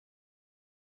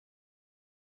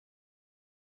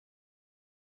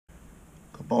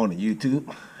on the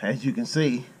YouTube. As you can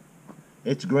see,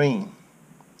 it's green.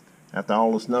 After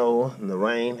all the snow and the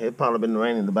rain, it's probably been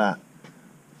raining about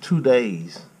 2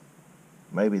 days,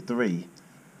 maybe 3,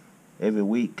 every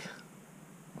week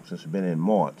since it's been in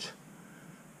March.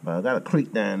 But I got a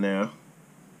creek down there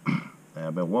that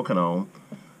I've been working on.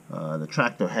 The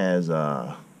tractor has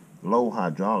a low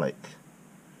hydraulic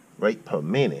rate per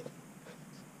minute,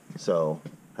 so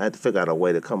I had to figure out a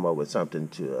way to come up with something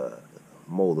to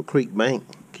mow the creek bank,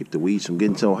 keep the weeds from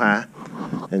getting so high.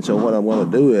 And so what I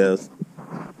want to do is,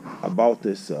 I bought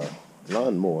this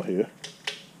lawnmower here.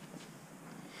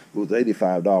 It was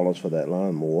 $85 for that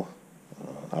lawnmower.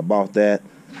 I bought that,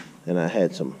 and I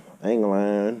had some angle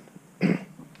iron,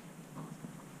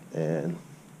 and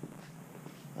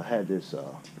I had this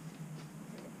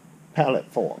pallet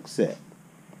fork set.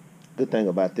 Good thing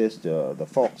about this, the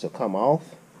forks will come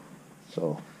off.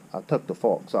 So I took the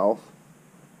forks off,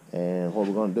 and what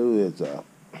we're going to do is,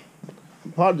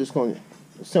 I'm probably just going to,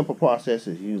 the simple process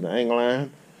is use the angle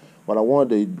iron. What I wanted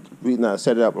to, the reason I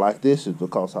set it up like this is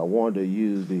because I wanted to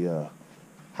use the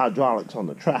hydraulics on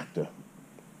the tractor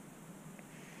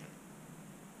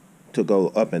to go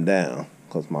up and down.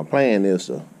 Because my plan is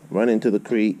to run into the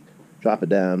creek, drop it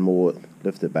down, mow it,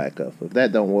 lift it back up. If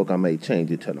that don't work, I may change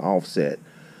it to an offset.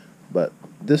 But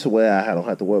this way I don't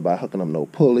have to worry about hooking up no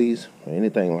pulleys or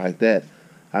anything like that.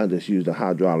 I can just use the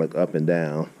hydraulic up and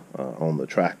down on the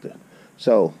tractor.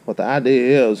 So what the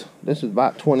idea is, this is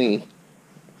about 23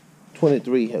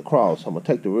 across. I'm going to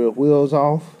take the rear wheels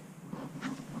off,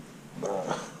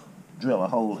 drill a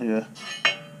hole here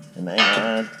in the angle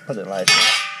iron, put it like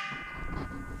that,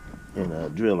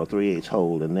 and drill a 3/8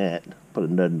 hole in that, put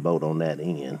a nut and bolt on that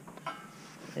end.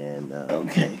 And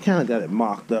okay, kind of got it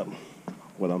marked up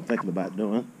what I'm thinking about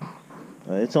doing.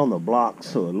 It's on the block,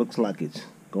 so it looks like it's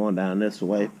going down this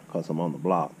way because I'm on the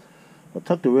block. I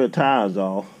took the rear tires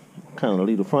off, kind of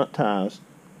leave the front tires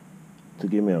to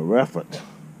give me a reference.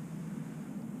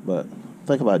 But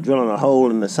think about drilling a hole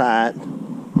in the side,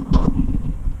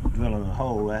 drilling a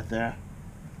hole right there,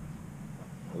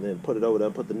 and then put it over there,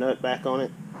 put the nut back on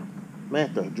it. May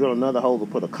have to drill another hole to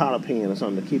put a cotter pin or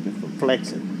something to keep it from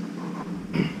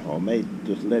flexing. Or may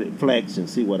just let it flex and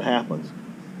see what happens.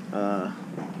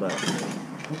 But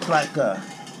looks like that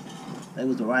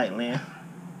was the right length.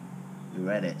 We're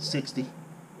right at 60,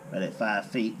 right at 5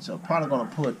 feet. So probably gonna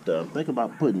put, think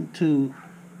about putting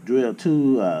drill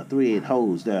two 3/8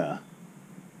 holes there,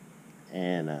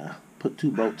 and put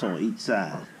 2 bolts on each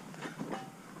side.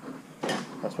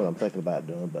 That's what I'm thinking about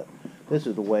doing. But this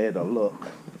is the way it'll look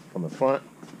from the front.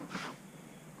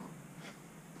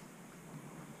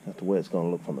 That's the way it's going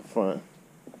to look from the front.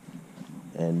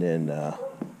 And then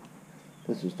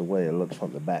this is the way it looks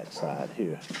from the back side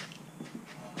here.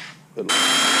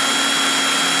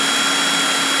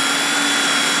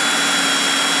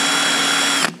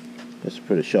 It's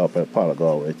pretty sharp. It'll probably go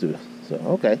all the way through. So,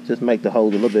 okay, just make the hole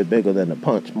a little bit bigger than the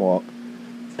punch mark,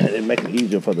 and it make it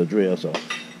easier for the drill. So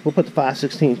we'll put the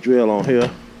 5/16 drill on here,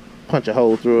 punch a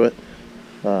hole through it.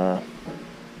 Got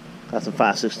some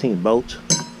 5/16 bolts.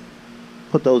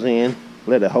 Put those in,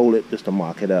 let it hold it just to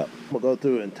mark it up. I'm going to go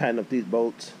through and tighten up these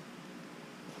bolts.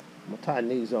 I'm going to tighten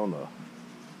these on the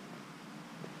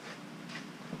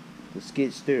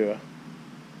skid steer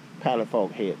pallet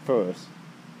fork head first.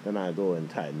 Then I go and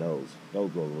tighten those.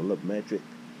 Those will look metric.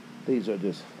 These are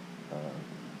just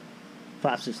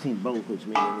 5/16 bolts, which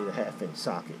means they need a 1/2-inch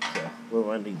socket. So we'll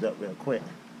run these up real quick.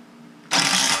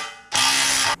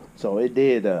 So it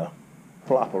did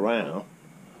flop around.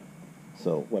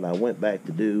 So what I went back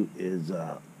to do is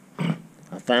I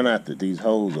found out that these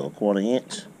holes are 1/4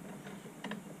 inch.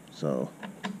 So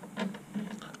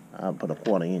I'll put a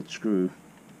 1/4 inch screw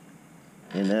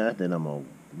in there. Then I'm going to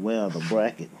weld the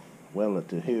bracket, weld it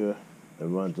to here,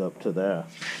 and runs up to there.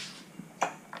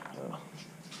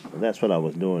 And that's what I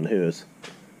was doing here. Is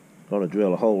going to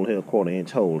drill a hole here, 1/4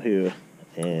 inch hole here,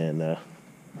 and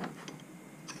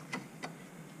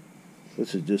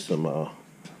this is just some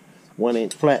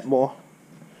 1-inch flat bore.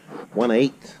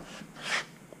 1/8,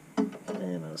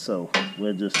 and so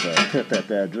we'll just put that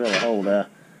there, drill a hole there,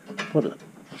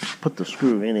 put the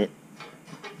screw in it,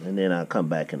 and then I'll come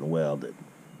back and weld it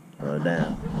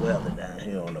down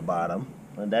here on the bottom,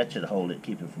 and that should hold it,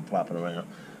 keep it from flopping around.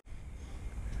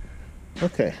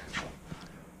 Okay,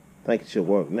 I think it should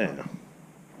work now.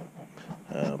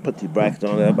 Put these brackets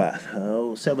on there, about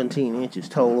 17 inches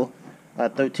total,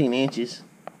 about 13 inches.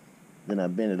 Then I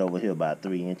bent it over here about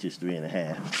 3 inches,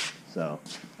 3.5. So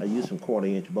I used some 1/4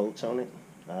 inch bolts on it.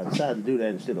 I decided to do that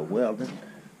instead of welding.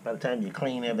 By the time you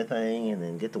clean everything and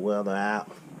then get the welder out.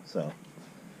 So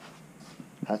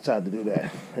I tried to do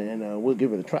that, and we'll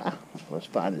give it a try. Let's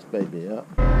fire this baby up.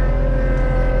 That's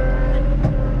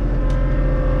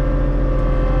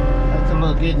a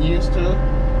little getting used to.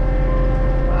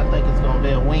 I think it's gonna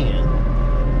be a win.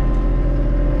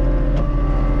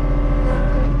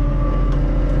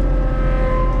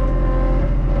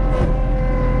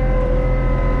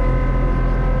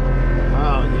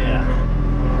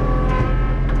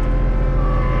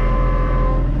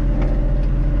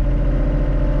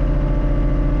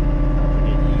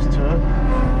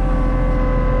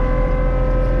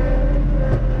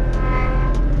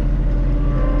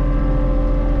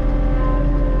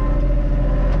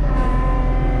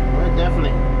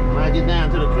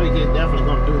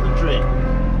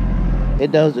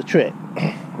 It does the trick.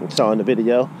 You saw in the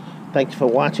video. Thanks for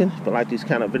watching. If you like these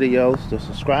kind of videos, just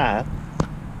subscribe.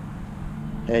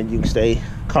 And you can stay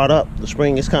caught up. The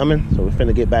spring is coming, so we're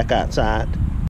finna get back outside.